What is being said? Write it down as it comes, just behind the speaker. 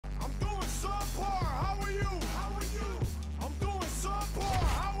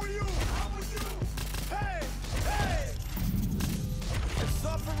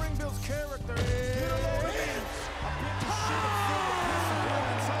builds character. Get a load of me. I've been through shit. I'm full of piss. I'm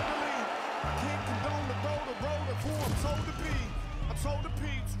going totally. I can't condone the road of who I'm told to be. I told the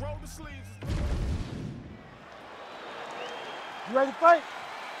peeps, roll the sleeves. You ready to fight?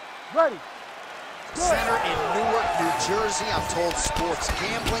 Ready. Center in Newark, New Jersey. I'm told sports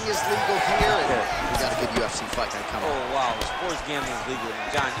gambling is legal here, and we got a good UFC fight night coming. Oh, wow. Sports gambling is legal.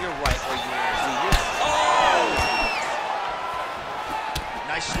 John, you're right where you want to be. Oh!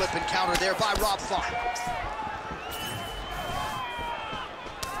 Nice slip and counter there by Rob Funk.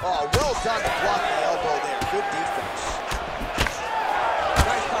 Oh, well done to block the elbow there. Good defense.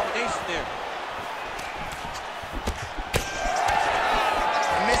 Nice combination there.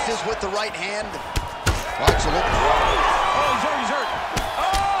 Misses with the right hand. Watch a look. Oh, he's hurt.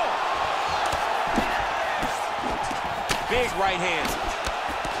 Oh! Big right hand.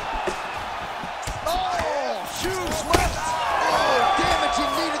 Oh, huge left. Oh,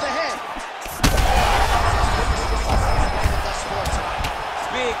 damaging knee to the head.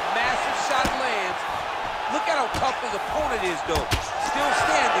 Big, massive shot lands. Look at how tough his opponent is, though. Still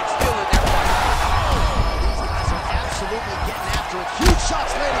standing, still in that fight. These guys are absolutely getting after it. Huge shots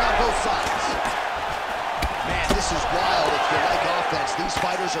landing on both sides. Man, this is wild. If you like offense, these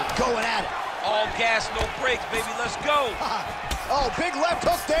fighters are going at it. All gas, no brakes, baby. Let's go. Oh, big left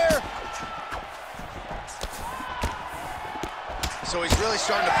hook there. So he's really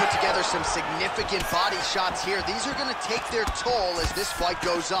starting to put together some significant body shots here. These are going to take their toll as this fight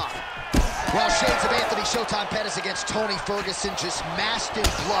goes on. Well, shades of Anthony Showtime Pettis against Tony Ferguson, just masked in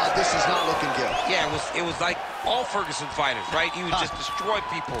blood. This is not looking good. Yeah, it was like all Ferguson fighters, right? He would just destroy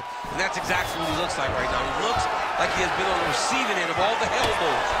people, and that's exactly what he looks like right now. He looks like he has been on the receiving end of all the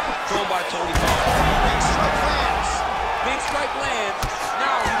elbows thrown by Tony Ferguson. Big strike lands. Big strike lands.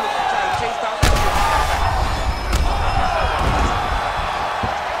 Now he looks to try to chase down that kick.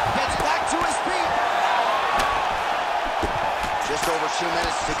 Gets back to his feet. Just over 2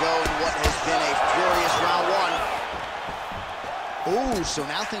 minutes to go in what has been a furious round one. Ooh, so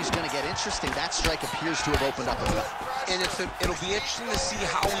now things are going to get interesting. That strike appears to have opened up a fight. And it'll be interesting to see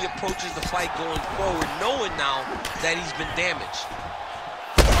how he approaches the fight going forward, knowing now that he's been damaged.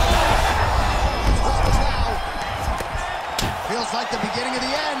 Feels like the beginning of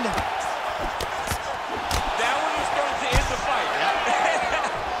the end. That one is going to end the fight.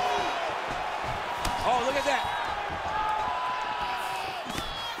 Oh, look at that.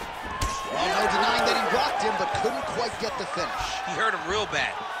 Well, no denying that he rocked him, but couldn't quite get the finish. He hurt him real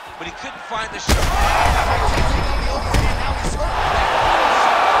bad, but he couldn't find the shot. Now he's hurt.